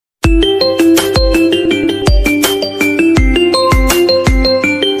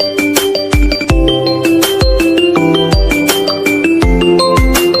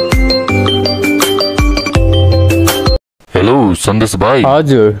सन्देश भाइ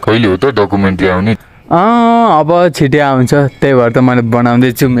हजुर कहिले हो त डकुमेन्ट्री आउने अब छिटै आउँछ त्यही भएर त मैले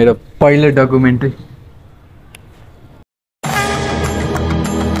बनाउँदैछु मेरो पहिलो डकुमेन्ट्री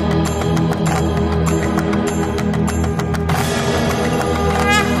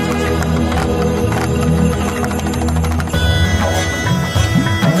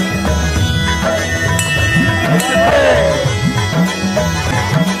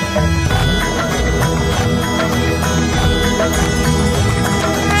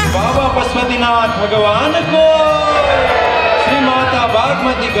भगवान को श्री माता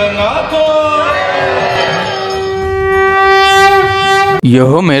बागमती गंगा को यो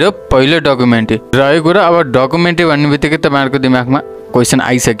हो मेरो पहिलो डकुमेन्ट्री रहेको कुरा। अब डकुमेन्ट्री भन्ने बित्तिकै तपाईँहरूको दिमागमा क्वेसन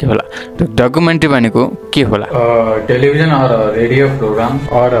आइसक्यो होला र डकुमेन्ट्री भनेको के होला? Television or radio programme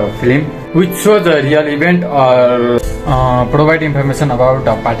or film which shows a real event or provide information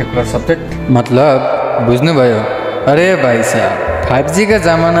about a particular subject। मतलब बुझ्नुभयो? अरे भाइ साहब 5G का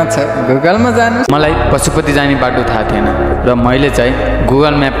जमाना छ, गुगलमा जानु। मलाई पशुपति जाने बाटो थाहा थिएन र मैले चाहिँ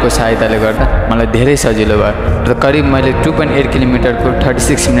गुगल म्यापको सहायताले गर्दा मलाई धेरै सजिलो भयो र करिब मैले 2.8 किलोमिटरको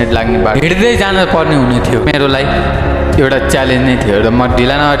 36 मिनट लाग्ने बाटो हिँड्दै जान पर्ने हुने थियो। मेरो लागि एउटा च्यालेन्ज नै थियो र म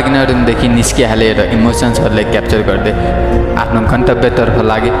ढिला नअड्किन रुमदेखि निस्किहालेर इमोसन्सहरूलाई क्याप्चर गर्दै आफ्नो गन्तव्यतर्फ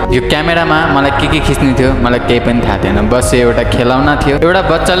लागेँ। यो क्यामेरामा मलाई के खिच्नु थियो मलाई केही पनि थाहा थिएन, बस एउटा खेलौना थियो। एउटा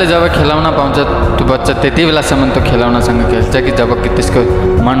बच्चाले जब खेलौना पाउँछ त्यो बच्चा त्यति बेलासम्म त्यो खेलौनासँग खेल्छ कि जब कि त्यसको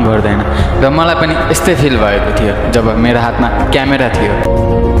मन भर्दैन र मलाई पनि यस्तै फिल भएको थियो जब मेरो हातमा क्यामेरा थियो।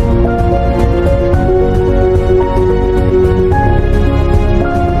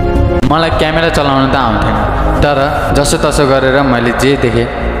 मलाई क्यामेरा चलाउन त आउँथेन तर जसो तसो गरेर मैले जे देखेँ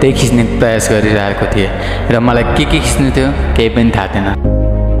त्यही खिच्ने प्रयास गरिरहेको थिएँ र मलाई के खिच्नु थियो केही पनि थाहा थिएन।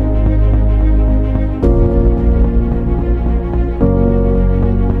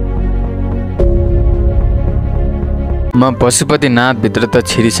 म पशुपतिनाथभित्र त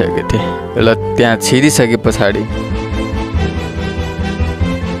छिरिसकेको थिएँ र त्यहाँ छिरिसके पछाडि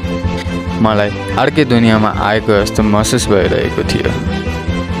मलाई अर्कै दुनियाँमा आएको जस्तो महसुस भइरहेको थियो।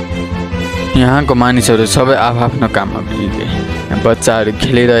 यहाँको मानिसहरू सबै आफ्नो काममा बिजी। बच्चाहरू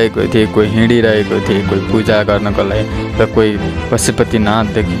खेलिरहेको थिए, कोही हिँडिरहेको थिए, कोही पूजा गर्नको लागि र कोही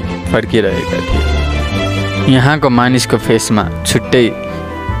पशुपतिनाथदेखि फर्किरहेका थिए। यहाँको मानिसको फेसमा छुट्टै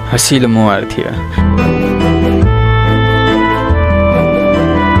हँसिलो मुहार थियो।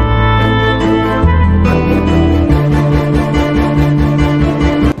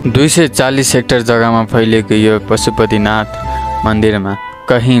 240 हेक्टर जग्गामा फैलिएको यो पशुपतिनाथ मन्दिरमा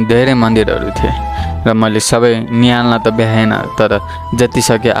कहीँ धेरै मन्दिरहरू थिए र मैले सबै निहाल्न त भ्याएन तर जति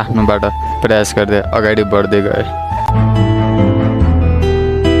सके आफ्नोबाट प्रयास गर्दै अगाडि बढ्दै गएँ।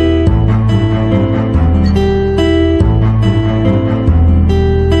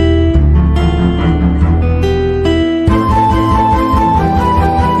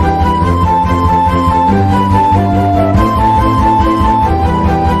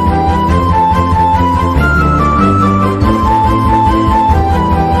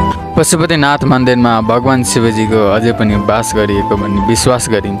 पशुपतिनाथ मन्दिरमा भगवान शिवजीको अझै पनि वास गरिएको भन्ने विश्वास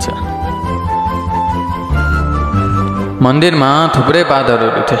गरिन्छ। मन्दिरमा थुप्रै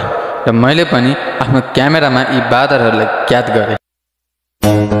बादरहरू थिए र मैले पनि आफ्नो क्यामेरामा यी बादरहरूलाई क्याद गरेँ।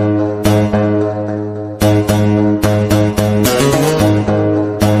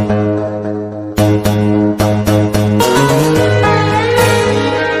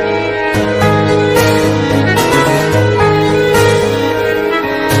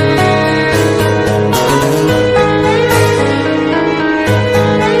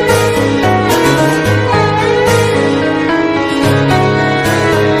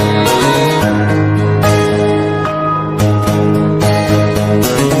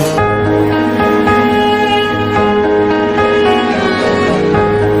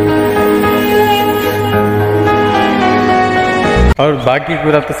 और बाँकी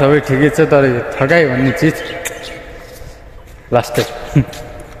कुरा त सबै ठिकै छ तर यो थकाइ भन्ने चिज लास्टै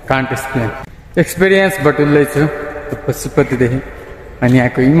कान्ट एक्सप्लेन। एक्सपिरियन्स बटुल्दैछु पशुपतिदेखि अनि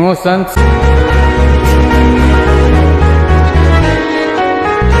यहाँको इमोसन्स।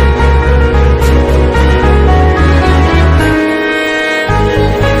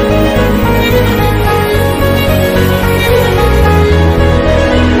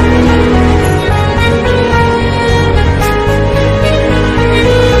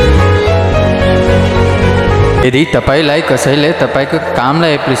 यदि तपाईलाई कसैले तपाईको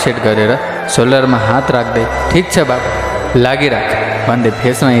कामलाई एप्रिसिएट गरेर सोल्डरमा हात राख्दै ठिक छ बाबु लागिराख भन्दै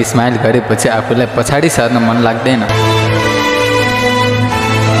फेसमा स्माइल गरेपछि आफूलाई पछाडि सर्न मन लाग्दैन।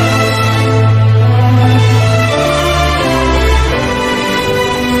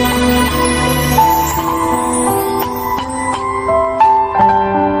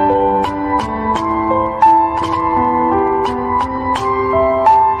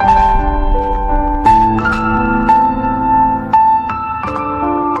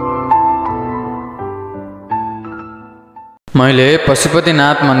 मैले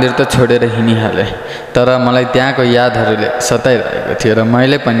पशुपतिनाथ मन्दिर त छोडेर हिँडिहालेँ, तर मलाई त्यहाँको यादहरूले सताइरहेको थियो र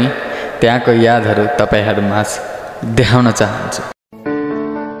मैले पनि त्यहाँको यादहरू तपाईँहरूमाझ देखाउन चाहन्छु।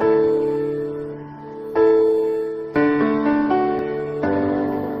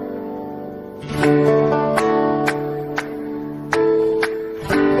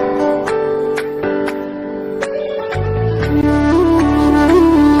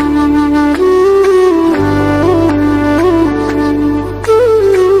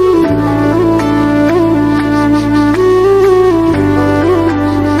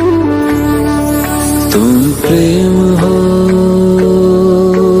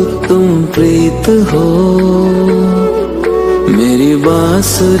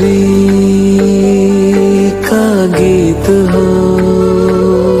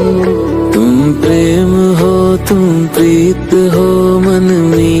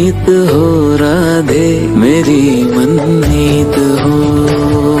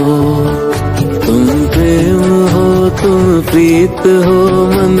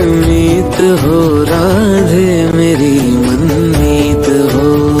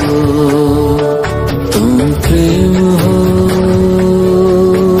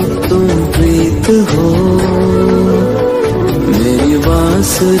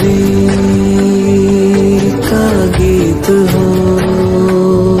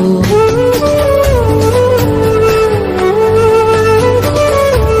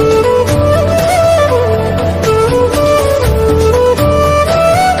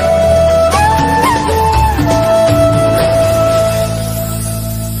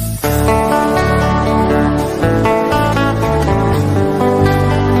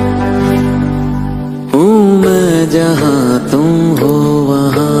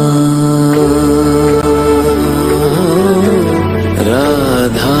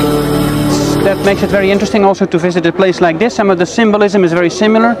 Makes it very interesting also to visit a place like this. Some of the symbolism is very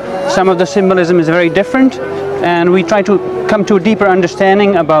similar, some of the symbolism is very different, and we try to come to a deeper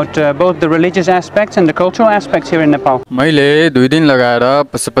understanding about both the religious aspects and the cultural aspects here in Nepal. मैले 2 दिन लगाएर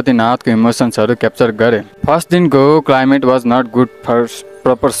पशुपतिनाथको इमोसन्सहरू capture गरेँ। First दिनको climate was not good for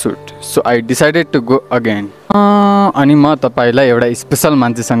proper suit, so I decided to go again. अनि म तपाईँलाई एउटा स्पेसल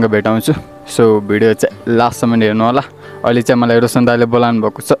मान्छेसँग भेटाउँछु, सो भिडियो चाहिँ लास्टसम्म हेर्नु होला। अहिले चाहिँ मलाई रोशन दाइले बोलाउनु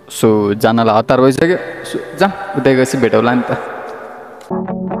भएको छ, सो जानलाई हतार भइसक्यो, सो जाऊँ उतै गएपछि भेटौँला नि त।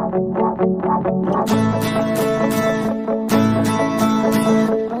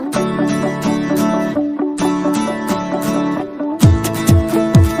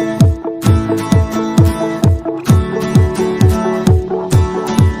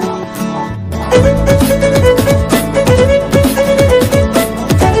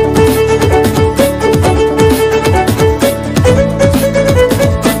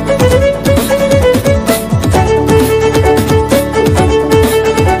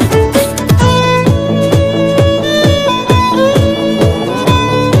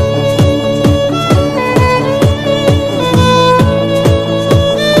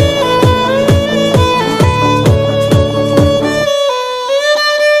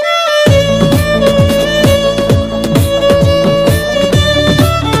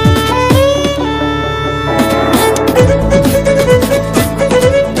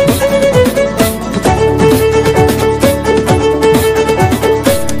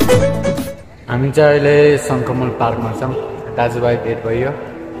 अहिले सङ्कमल पार्कमा छौँ। दाजुभाइ भेट भयो,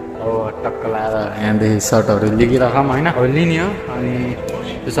 अब टक्क लाएर यहाँदेखि सर्टहरू लिइराखौँ होइन, अब लिने हो। अनि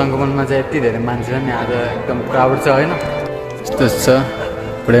त्यो सङ्कमलमा चाहिँ यति धेरै मान्छे छ नि, आज एकदम क्राउड छ होइन, यस्तो छ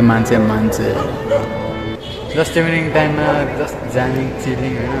पुरै मान्छे जस्ट इभिनिङ टाइममा जस्ट जामिङ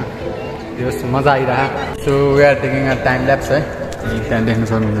चिलिङ होइन, त्यो मजा आइरहेको। So we are taking a time laughs है, त्यहाँ देख्न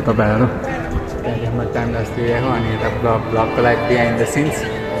सक्नुहुन्छ तपाईँहरू। त्यहाँदेखि म टाइम ल्याप्स दिएको, अनि यता ब्लगको लागि बिहाइन्ड द सिन्स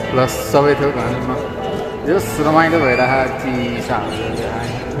प्लस सबै थियो घरमा, जस रमाइलो भइरहेको चिसा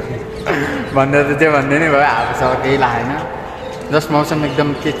भन्दा त त्यो भन्दै नै भयो। हातसँग केही लागेन, जस्ट मौसम एकदम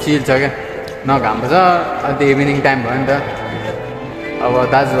के चिल छ क्या, न घाम छ। अन्त इभिनिङ टाइम भयो नि त, अब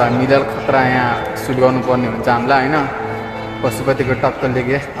दाजुभाइ मिलेर खतरा यहाँ सुट गर्नुपर्ने हुन्छ हामीलाई होइन। पशुपतिको टक्क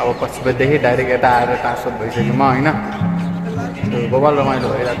लेखेँ, अब पशुपतिदेखि डाइरेक्ट यता आएर ट्रान्सफर भइसक्यो म होइन। बबाल रमाइलो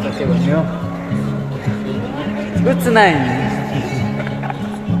भइरहेको छ, के भन्ने हो कुछ नै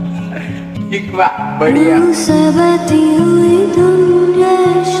बढ़िया।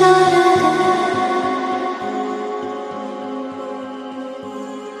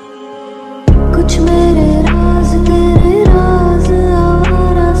 कुछ मेरे राज तेरे राज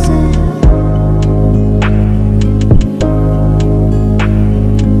आवारा से,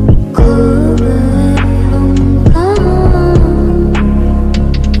 खो गए हम कहाँ,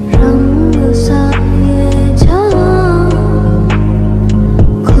 रंग सा ये जहां,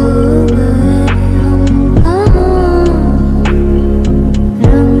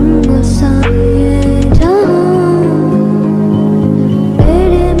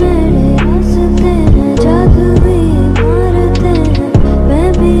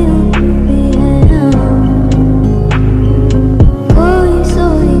 भी हूँ तू भी है यहाँ कोई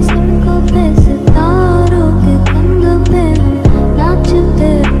सोई सड़कों पे सितारों के कंधों पे नाचते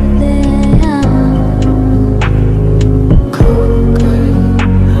रहते हैं यहाँ खो गए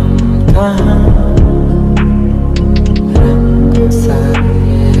हम कहाँ रंग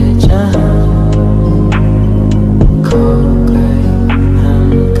सारे जहाँ खो गए हम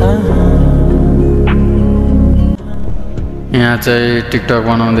कहाँ यहाँ चाहिँ टिकटक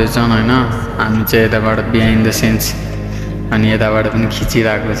बनाउँदैछन् होइन हामी चाहिँ यताबाट बिहाइन्ड द सिन्स अनि यताबाट पनि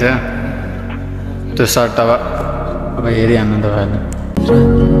खिचिरहेको छ त्यो सर्ट अब हेरिहाल्नु तपाईँहरूले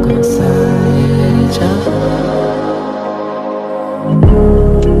रंग सारे जहाँ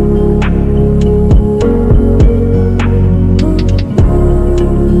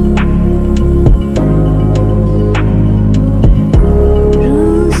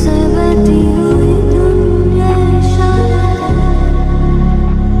रूह से बहती हुई दुनिया इशारा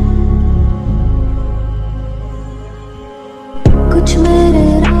कुछ मेरे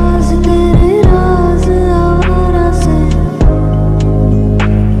राज तेरे राज आवारा से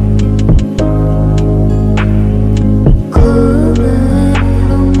खो गए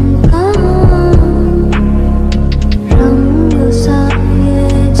हम कहाँ रंग सा ये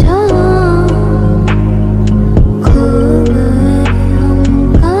जहाँ खो गए हम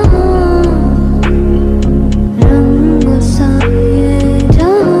कहाँ रंग सा ये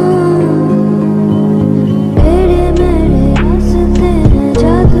जहाँ टेढ़े मेढ़े रास्ते हैं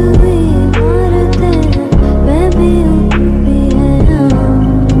जादुई इमारतें हैं मैं भी हूँ तू भी है यहाँ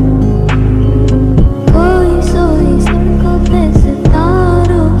कोई सोई सड़कों पे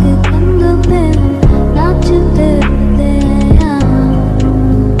सितारों के कंधों पे नाचते रहते हैं यहाँ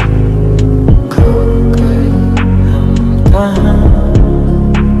खो गए हम कहाँ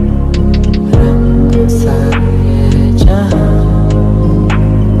रंग सारे जहाँ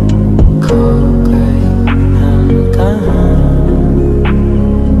खो गए हम कहाँ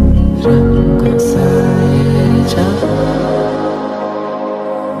रंग सारे जहाँ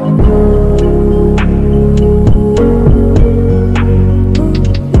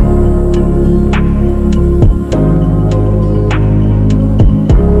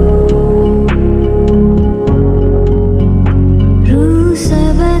रूह से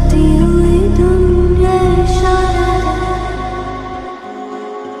बहती हुई दुनिया इशारा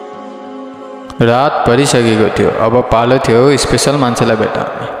रात परिसकेको थियो अब पालो थियो स्पेसल मान्छेलाई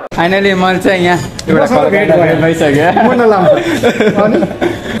भेटाउने फाइनली मैले चाहिँ यहाँ एउटा कलाकारलाई भेट भइसक्यो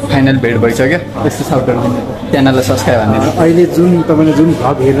फाइनल भेट भइसक्यो यस्तो सफ्टवेयर च्यानललाई सब्सक्राइब हान्दिनु अहिले जुन तपाईँले जुन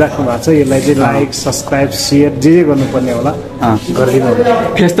भ्लग हेरिराख्नु भएको छ यसलाई चाहिँ लाइक सब्सक्राइब सेयर जे गर्नुपर्ने होला गरिदिनु होला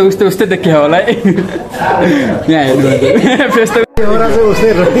फेस त उस्तै देखियो होला है यहाँ हेर्नु फेस त एउटा चाहिँ उसै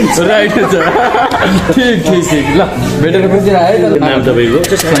रहन्छ राइट छ ठिक ल भेटेर खुसी लाग्यो है नाम तपाईँको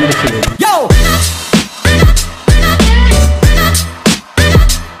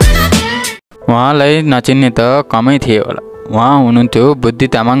उहाँलाई नचिन्ने त कमै थियो होला उहाँ हुनुहुन्थ्यो बुद्धि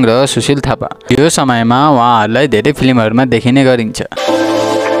तामाङ र सुशील थापा यो समयमा उहाँहरूलाई धेरै फिल्महरूमा देखिने गरिन्छ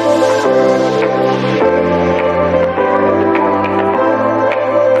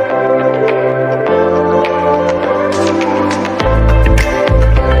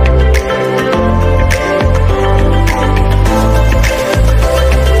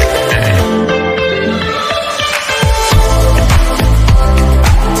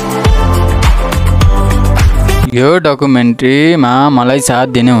यो डकुमेन्ट्रीमा मलाई साथ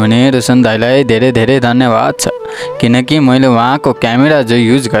दिनुहुने रोशन दाईलाई धेरै धेरै धन्यवाद छ किनकि मैले उहाँको क्यामेरा जो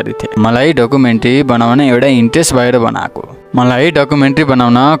युज गरेको थिएँ मलाई डकुमेन्ट्री बनाउन एउटा इन्ट्रेस्ट भएर बनाएको मलाई डकुमेन्ट्री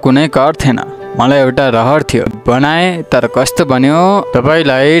बनाउन कुनै कर थिएन मलाई एउटा रहर थियो बनाएँ तर कस्तो बन्यो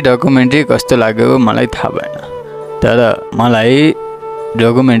तपाईँलाई डकुमेन्ट्री कस्तो लाग्यो मलाई थाहा भएन तर मलाई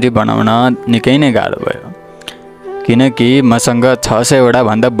डकुमेन्ट्री बनाउन निकै नै गाह्रो भयो किनकि मसँग 600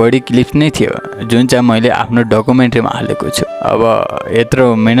 भन्दा बढी क्लिप नै थियो जुन चाहिँ मैले आफ्नो डकुमेन्ट्रीमा हालेको छु अब यत्रो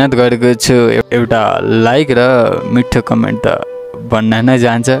मेहनत गरेको छु एउटा लाइक र मिठो कमेन्ट त बन्न नै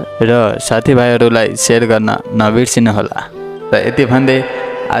जान्छ र साथीभाइहरूलाई सेयर गर्न नबिर्सिनु होला र यति भन्दै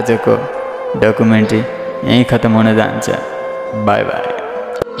आजको डकुमेन्ट्री यहीँ खत्म हुन जान्छ बाई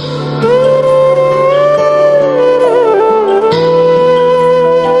बाई